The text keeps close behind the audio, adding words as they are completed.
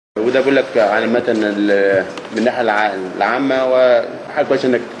وده بقول لك علامة من الناحية العامة، وحاجة كويسة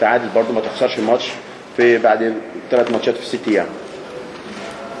انك تعادل برضه ما تخسرش الماتش في بعد 3 ماتشات في 6 ايام.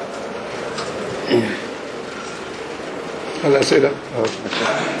 الأسئلة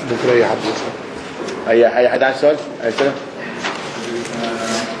ممكن أي حد يسأل. أي حد عايز سؤال؟ أي سؤال؟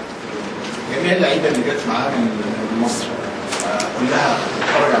 جميع اللعيبة اللي جت معاه من مصر كلها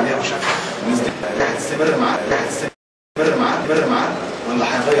اتفرج عليها وشافها الناس دي هتستمر معاه ولا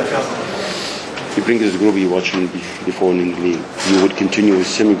هيغير فيها خطوة؟ You bring this group you watching before in the league. You would continue with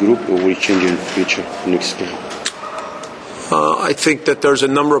same group or will change in the future next year? I think that there's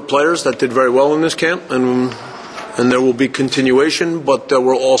a number of players that did very well in this camp, and there will be continuation, but there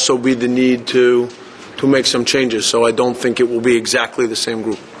will also be the need to make some changes. So I don't think it will be exactly the same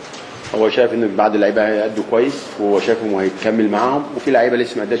group. هو شايف ان بعض اللعيبه هيأدوا كويس وهو شايف انه هيكمل معاهم، وفي لعيبه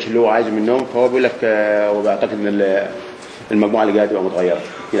لسه ما ادتش اللي هو عايزه منهم، فهو بيقول لك هو بيعتقد ان المجموعه اللي جايه هتبقى متغيره،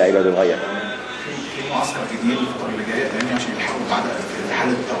 في لعيبه هتتغير. في معسكر جديد الفتره اللي جايه تاني عشان يلحقوا بعد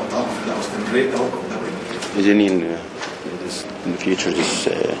حاله التوقف او استمراريه توقف الدوري. In the future this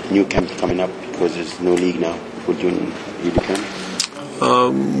new camp coming up because there's no league now. Would you become?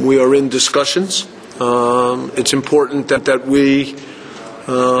 We are in discussions. It's important that we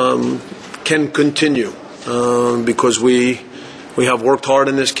can continue because we have worked hard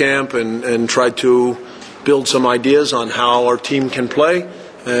in this camp and tried to build some ideas on how our team can play,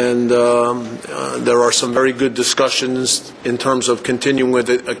 and there are some very good discussions in terms of continuing with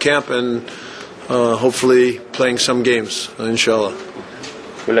a camp and hopefully playing some games inshallah.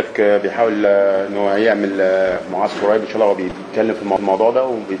 بيقول لك بيحاول انه يعمل معسكر قريب ان شاء الله، هو بيتكلم في الموضوع ده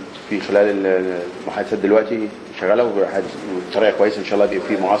وفي خلال المحادثات دلوقتي شغاله بطريقه كويسه ان شاء الله يبقى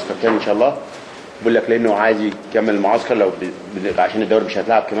في معسكر تاني ان شاء الله. بيقول لك لانه عايز يكمل المعسكر لو عشان الدوري مش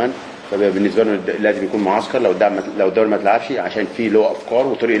هيتلعب كمان، فبالنسبه له لازم يكون معسكر لو الدوري ما اتلعبش عشان في له افكار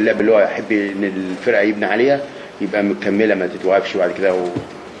وطريقه اللعب اللي هو يحب ان الفرقه يبني عليها يبقى مكمله ما تتوقفش بعد كده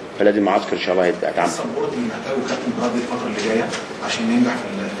فلازم معسكر ان شاء الله يتعمل. السبورت اللي محتاجه كابتن مباراة الفتره اللي جايه عشان ننجح في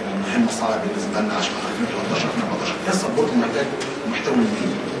المهمه الصعبه بالنسبه لنا عشان 2013 2014. ايه السبورت اللي محتاجه من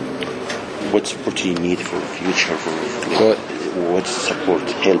مين؟ What support you need for future? What support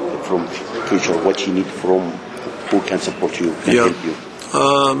help from future? What you need from who can support you? Can help you?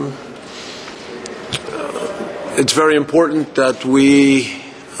 It's very important that we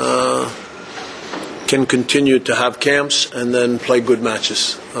can continue to have camps and then play good matches.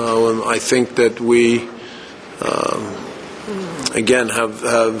 I think that we again have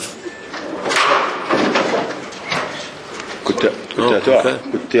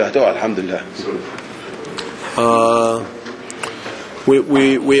كنت هتقع الحمد لله.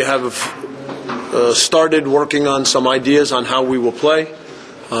 We have started working on some ideas on how we will play.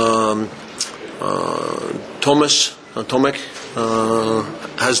 Tomek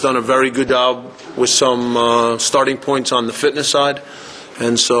has done a very good job with some starting points on the fitness side,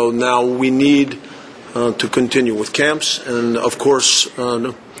 and so now we need to continue with camps and of course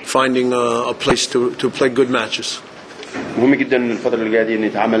finding a place to play good matches. مهم جدا الفتره اللي جايه دي ان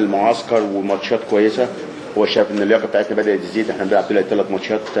يتعمل معسكر وماتشات كويسه. هو شايف ان اللياقه بتاعتنا بدات تزيد، احنا بنلعب 3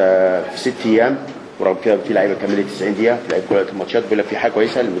 ماتشات في 6 ايام، ورغم كده في لعيبه كملت 90 دقيقه في لعيبه كل الماتشات. بيقول لك في حاجه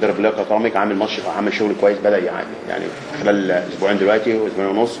كويسه، المدرب اللياقه طامك عامل شغل كويس، بدا يعني خلال اسبوعين دلوقتي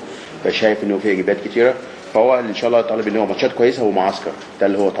واسبوعين ونص، فشايف انه في ايجابيات كتيره، فهو ان شاء الله طالب ان هو ماتشات كويسه ومعسكر، ده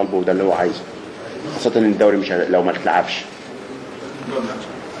اللي هو طالبه وده اللي هو عايزه، خاصه ان الدوري مش لو ما اتلعبش.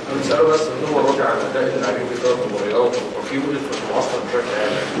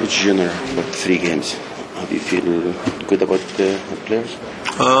 It's general about 3 games. How do you feel good about the players?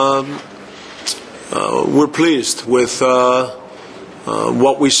 We're pleased with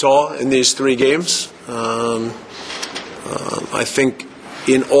what we saw in these 3 games. I think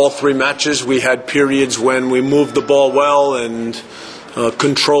in all 3 matches we had periods when we moved the ball well and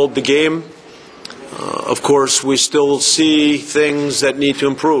controlled the game. Of course, we still see things that need to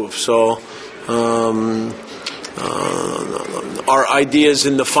improve. So our ideas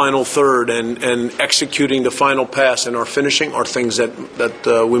in the final third and executing the final pass and our finishing are things that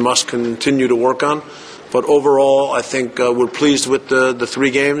we must continue to work on. But overall, I think we're pleased with the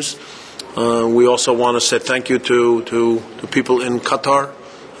 3 games. We also want to say thank you to people in Qatar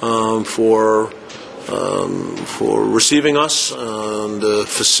for receiving us, the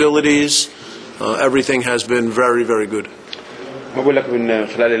facilities. Everything has been very, very good. بقول لك من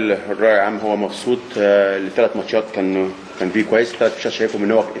خلال الرأي العام هو مبسوط. ال3 ماتشات كان فيه كويس، 3 ماتشات شايفهم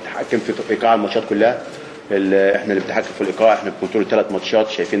ان هو اتحكم في ايقاع الماتشات كلها، احنا اللي بنتحكم في الايقاع، احنا بنكنترول 3 ماتشات،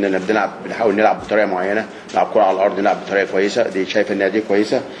 شايفين ان بنحاول نلعب بطريقه معينه، نلعب كره على الارض، نلعب بطريقه كويسه، دي شايف ان دي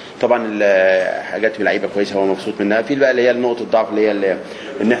كويسه. طبعا حاجات في لعيبه كويسه هو مبسوط منها. في بقى اللي هي نقطه الضعف اللي هي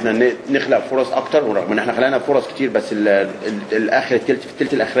ان احنا نخلق فرص اكتر، ورغم ان احنا خلقنا فرص كتير بس الاخر في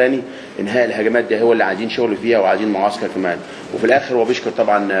الثلث الاخراني انهاء الهجمات دي هو اللي عايزين شغل فيها وعايزين معسكر كمان. وفي الاخر هو بيشكر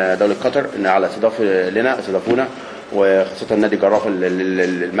طبعا دوله قطر ان على استضافونا، وخاصه نادي جرافه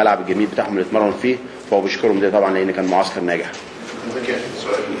الملعب الجميل بتاعهم اللي اتمرنوا فيه، فهو بيشكرهم ده طبعا لان كان معسكر ناجح.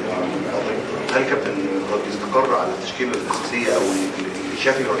 هل كابتن استقر على التشكيله الاساسيه او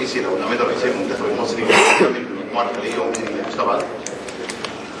الشكل الرئيسي او الاعمده الرئيسيه للمنتخب المصري في المجموعه الخليجيه وممكن المستقبل؟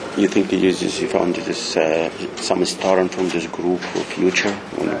 You think you found this some starting from this group for future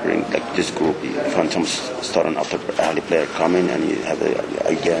when you bring like this group you found some starting after early player coming and you have an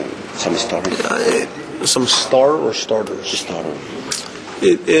idea some starting? Some star or starters? Starter.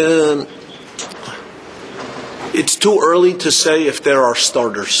 It's too early to say if there are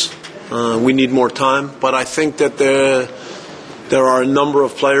starters. We need more time, but I think that there are a number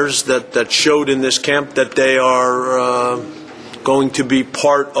of players that showed in this camp that they are going to be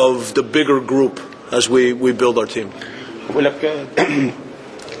part of the bigger group as we build our team. بقول لك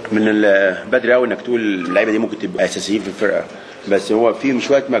من بدري قوي انك تقول اللعيبه دي ممكن تبقى اساسيين في الفرقه، بس هو في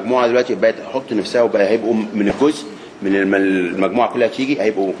شويه مجموعه دلوقتي بقت تحط نفسها وبقى هيبقوا من الجزء من المجموعه كلها تيجي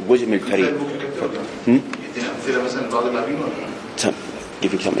هيبقوا جزء من الفريق. يدينا امثله مثلا لبعض اللاعبين ولا؟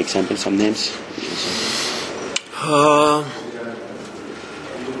 Give you some examples, some names.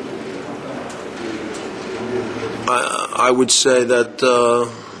 I would say that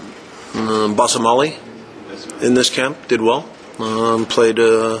Basamali in this camp did well. Played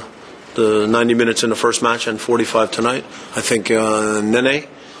the 90 minutes in the first match and 45 tonight. I think Nene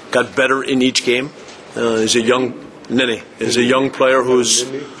got better in each game. Nene is a young player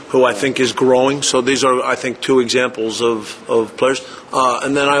who I think is growing. So these are, I think, 2 examples of players.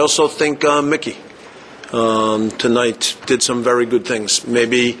 And then I also think Mickey tonight did some very good things.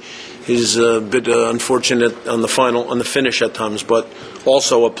 Maybe he's a bit unfortunate on the finish at times, but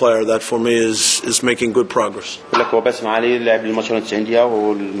also a player that for me is making good progress. بقول لك هو باسم علي لعب الماتش 90 دقيقه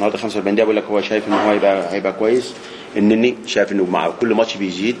والنهارده 45 دقيقه. بقول لك هو شايف ان هو هيبقى كويس. النني شايف انه مع كل ماتش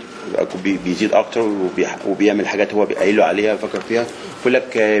بيزيد اكتر وبيعمل حاجات هو قايله عليها فكر فيها. بقول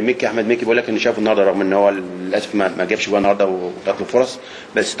لك احمد مكي بقول لك ان شايف النهارده رغم ان هو للاسف ما جابش جوه النهارده وتطلب فرص،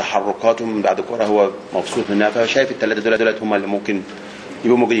 بس تحركاته من بعد الكوره هو مبسوط منها، فشايف الثلاثه دول هم اللي ممكن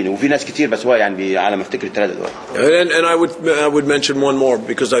يبقوا موجودين. وفي ناس كتير بس هو يعني على ما افتكر الثلاثه دول. And I would mention one more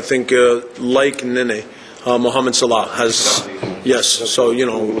because I think like Nene, Mohamed Salah has so you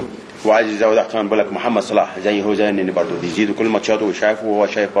know. وعايز يزود احتمال بقول لك محمد صلاح زي ان برضه بيزيد كل ماتشاته وشايفه وهو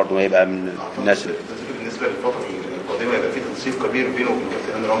شايف برضه هيبقى من الناس بالنسبه للفتره القادمه يبقى في تنسيق كبير بينه وبين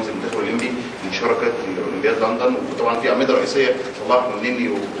كابتن رمزي المنتخب الاولمبي لمشاركه الاولمبياد لندن، وطبعا في اعمده رئيسيه صلاح والنني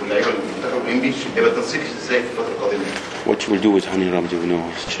واللعيبه المنتخب الاولمبي. يبقى التنسيق ازاي في الفتره القادمه؟ What we'll do with Hani Ramzi, we know,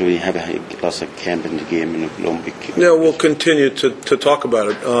 should we have a camp in the game in the Olympic? Yeah, we'll continue to talk about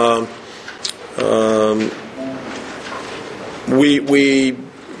it.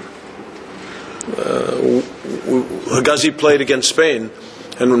 Higazi played against Spain,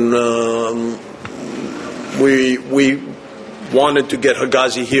 and we wanted to get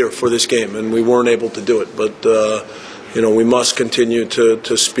Higazi here for this game, and we weren't able to do it. But we must continue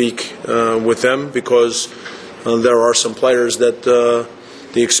to speak with them because there are some players that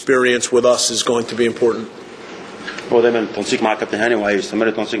the experience with us is going to be important. هو دايما التنسيق مع كابتن هاني وهيستمر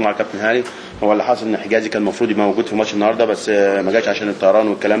التنسيق مع كابتن هاني. هو اللي حصل ان حجازي كان المفروض يبقى موجود في ماتش النهارده بس ما جاش عشان الطيران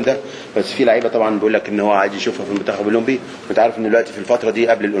والكلام ده، بس في لعيبه طبعا بيقول لك ان هو عايز يشوفها في المنتخب الاولمبي. وانت عارف ان دلوقتي في الفتره دي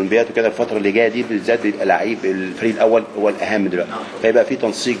قبل الاولمبياد وكده الفتره اللي جايه دي بالذات بيبقى لعيب الفريق الاول هو الاهم دلوقتي، فيبقى في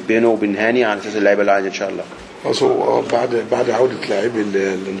تنسيق بينه وبين هاني على اساس اللعيبه اللي عايز ان شاء الله. بعد عوده لاعبي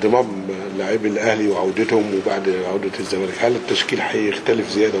الانضمام لاعبي الاهلي وعودتهم وبعد عوده الزمالك، هل التشكيل هيختلف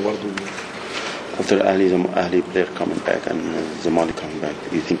زياده برضه؟ After Ahli player coming back and Zamalek coming back,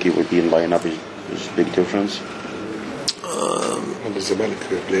 do you think he would be in lineup is big difference? And the Zamalek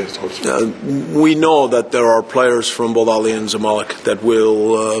players also. We know that there are players from both Ali and Zamalek that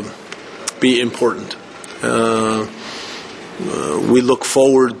will be important. We look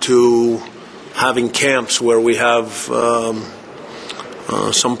forward to having camps where we have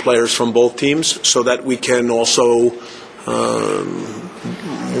some players from both teams so that we can also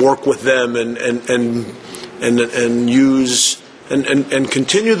work with them and use and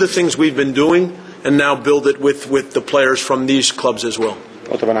continue the things we've been doing and now build it with the players from these clubs as well.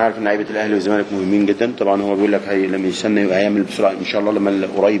 طبعا عارف ان لعيبه الاهلي والزمالك مهمين جدا. طبعا هو بيقول لك لما يستنى هيعمل بسرعه ان شاء الله لما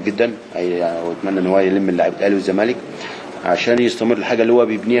قريب جدا واتمنى ان هو يلم لعيبه الاهلي والزمالك عشان يستمر الحاجه اللي هو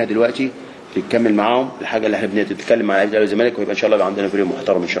بيبنيها دلوقتي يكمل معاهم الحاجه اللي احنا بنتكلم مع لعيبه الزمالك، ويبقى ان شاء الله يبقى عندنا فريق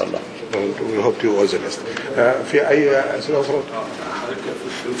محترم ان شاء الله. We hope you all the best. في اي اسئله اخرى؟ حضرتك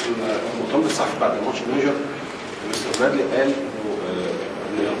في المؤتمر الصحفي بعد ماتش الميجر مستر برادلي قال ان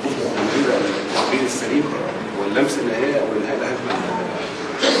يربط التمرير السليم واللمسه النهائيه او النهائي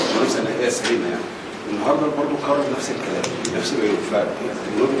اللمسه النهائيه السليمه يعني. النهارده برضه قرر نفس الكلام نفس العيوب،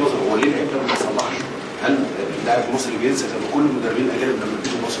 فمن وجهه نظر هو ليه اللعيب ما يصلحش؟ هل اللاعب المصري بينسى؟ لما كل المدربين الاجانب لما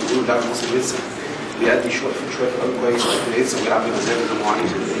بيجوا مصر بيقولوا اللاعب المصري بينسى بيأدي شويه في الاول كويس وبعدين ينسى ويلعب بمزاج زي ما هو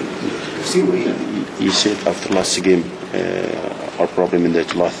عايز. تفسيره ايه؟ You said after last game our problem in the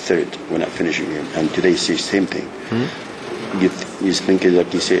last third we're not finishing game, and today you say same thing. You think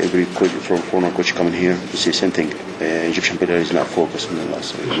like you say every coach from former coach coming here you say same thing. Egyptian player is not focused in the last.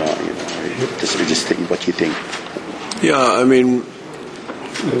 Not, you know, just what you think. Yeah, I mean,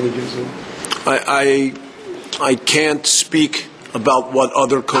 I can't speak about what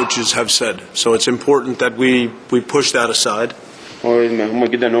other coaches have said, so it's important that we push that aside. هو مهم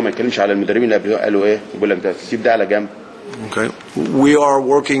جدا ان هو ما يتكلمش على المدربين اللي قالوا ايه، بيقول لك ده سيب ده على جنب. Okay, we are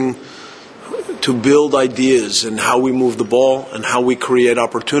working to build ideas and how we move the ball and how we create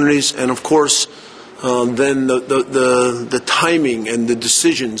opportunities, and of course, then the timing and the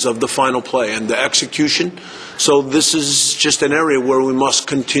decisions of the final play and the execution. So this is just an area where we must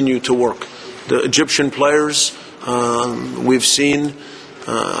continue to work. The Egyptian players, we've seen.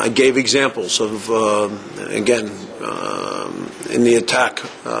 I gave examples of again in the attack,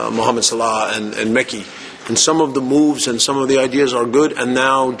 Mohamed Salah and Mekki. And some of the moves and some of the ideas are good, and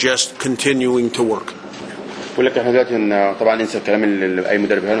now just continuing to work. بقول لك احنا دلوقتي طبعا ننسى الكلام اللي اي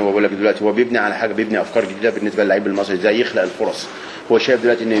مدرب هنا، هو بقول لك دلوقتي هو بيبني على حاجه، بيبني افكار جديده بالنسبه للعيب المصري ازاي يخلق الفرص. هو شايف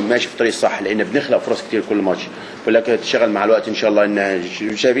دلوقتي ان ماشي في الطريق الصح لان بنخلق فرص كتير كل ماتش. بقول لك تشتغل مع الوقت ان شاء الله،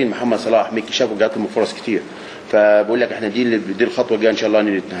 ان شايفين محمد صلاح ميكي شافوا جات لهم فرص كتير، فبقول لك احنا دي الخطوه الجايه ان شاء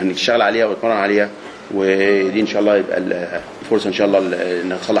الله هنشتغل عليها ونتمرن عليها، ودي ان شاء الله يبقى الفرصه ان شاء الله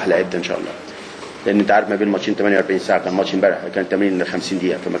ان نصلح لعيبه ان شاء الله. لان انت عارف ما بين ماتشين 48 ساعه، كان ماتش امبارح كان تمرين 50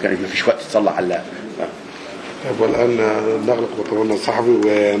 دقيقه، فما فيش وقت تصلح على. والان نغلق مؤتمرنا الصحفي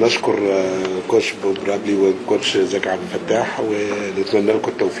ونشكر كوتش برادلي وكوتش زكي عبد الفتاح، ونتمنى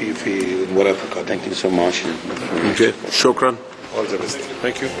لكم التوفيق في المباراه القادمه. Thank you so much. Okay. شكرا. All the best.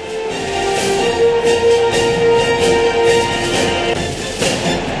 Thank you.